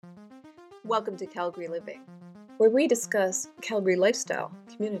Welcome to Calgary Living, where we discuss Calgary lifestyle,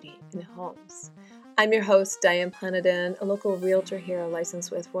 community, and homes. I'm your host, Diane Planadin, a local realtor here, licensed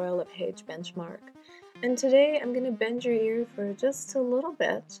with Royal LePage Benchmark. And today I'm going to bend your ear for just a little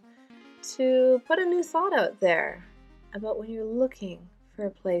bit to put a new thought out there about when you're looking for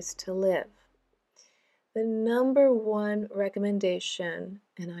a place to live. The number one recommendation,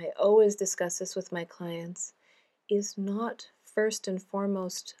 and I always discuss this with my clients, is not first and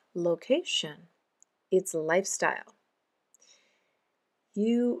foremost location, it's lifestyle.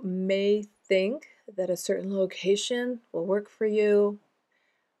 You may think that a certain location will work for you,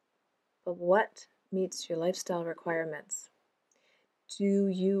 but what meets your lifestyle requirements? Do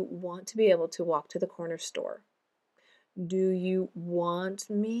you want to be able to walk to the corner store? Do you want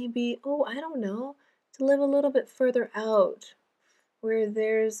maybe, to live a little bit further out where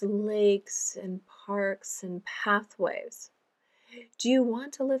there's lakes and parks and pathways? Do you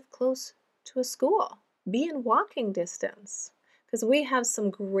want to live close to a school? Be in walking distance. Because we have some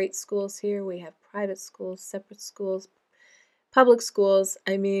great schools here. We have private schools, separate schools, public schools.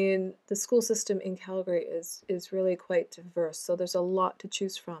 I mean, the school system in Calgary is really quite diverse. So there's a lot to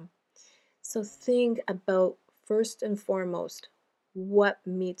choose from. So think about, first and foremost, what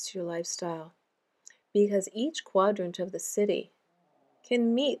meets your lifestyle. Because each quadrant of the city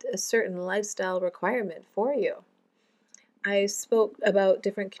can meet a certain lifestyle requirement for you. I spoke about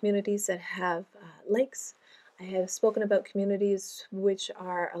different communities that have lakes. I have spoken about communities which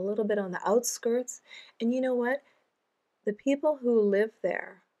are a little bit on the outskirts. And you know what? The people who live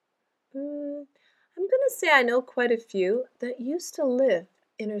there, I'm going to say I know quite a few that used to live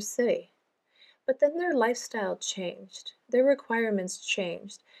inner city. But then their lifestyle changed. Their requirements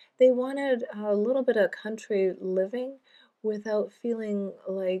changed. They wanted a little bit of country living without feeling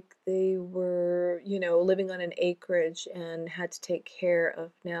like they were, living on an acreage and had to take care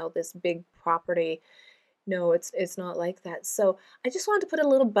of now this big property. No, it's not like that. So I just wanted to put a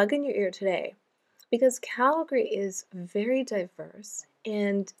little bug in your ear today because Calgary is very diverse.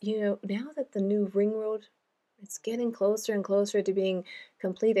 And, now that the new ring road, it's getting closer and closer to being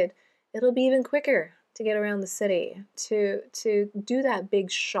completed, it'll be even quicker to get around the city, to do that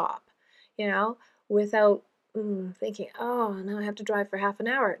big shop, without thinking, oh, now I have to drive for half an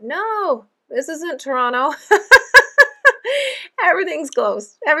hour. No, this isn't Toronto. Everything's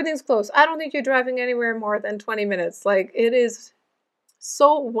close. Everything's close. I don't think you're driving anywhere more than 20 minutes. Like, it is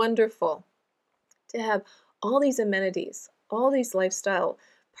so wonderful to have all these amenities, all these lifestyle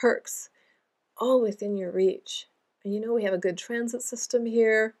perks, all within your reach. And we have a good transit system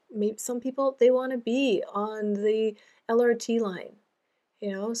here. Maybe some people, they want to be on the LRT line.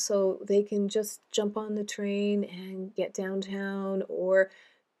 So they can just jump on the train and get downtown, or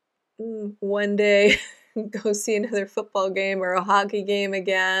one day go see another football game or a hockey game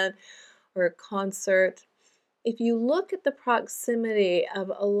again, or a concert. If you look at the proximity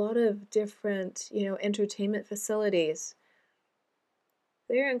of a lot of different, entertainment facilities,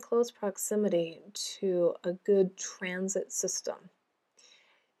 they're in close proximity to a good transit system.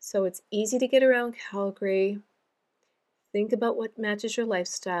 So it's easy to get around Calgary. Think about what matches your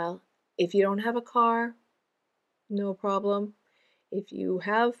lifestyle. If you don't have a car, no problem. If you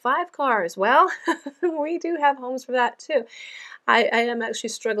have 5 cars, well, we do have homes for that too. I am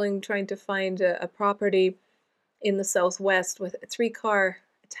actually struggling trying to find a property in the Southwest with a 3-car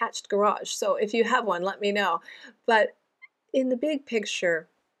attached garage. So if you have one, let me know. But in the big picture,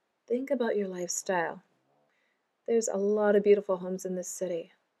 think about your lifestyle. There's a lot of beautiful homes in this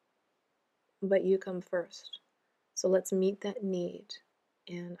city, but you come first. So let's meet that need.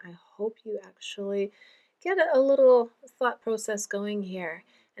 And I hope you actually get a little thought process going here.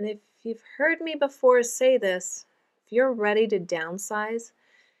 And if you've heard me before say this, if you're ready to downsize,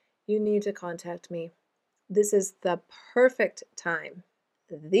 you need to contact me. This is the perfect time.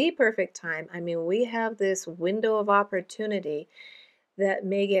 The perfect time. I mean, we have this window of opportunity that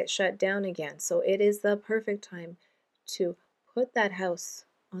may get shut down again. So it is the perfect time to put that house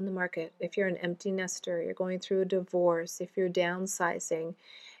on the market. If you're an empty nester, you're going through a divorce, if you're downsizing,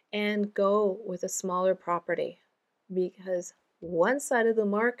 and go with a smaller property, because one side of the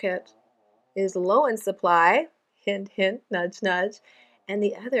market is low in supply, hint, hint, nudge, nudge, and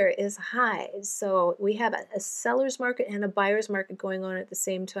the other is high. So we have a seller's market and a buyer's market going on at the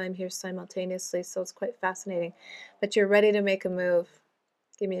same time here simultaneously. So it's quite fascinating. But you're ready to make a move,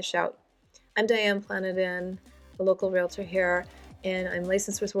 give me a shout. I'm Diane Planadin, a local realtor here, and I'm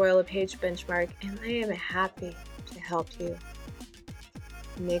licensed with Royal LePage Benchmark, and I am happy to help you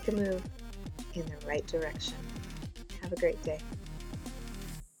make a move in the right direction. Have a great day.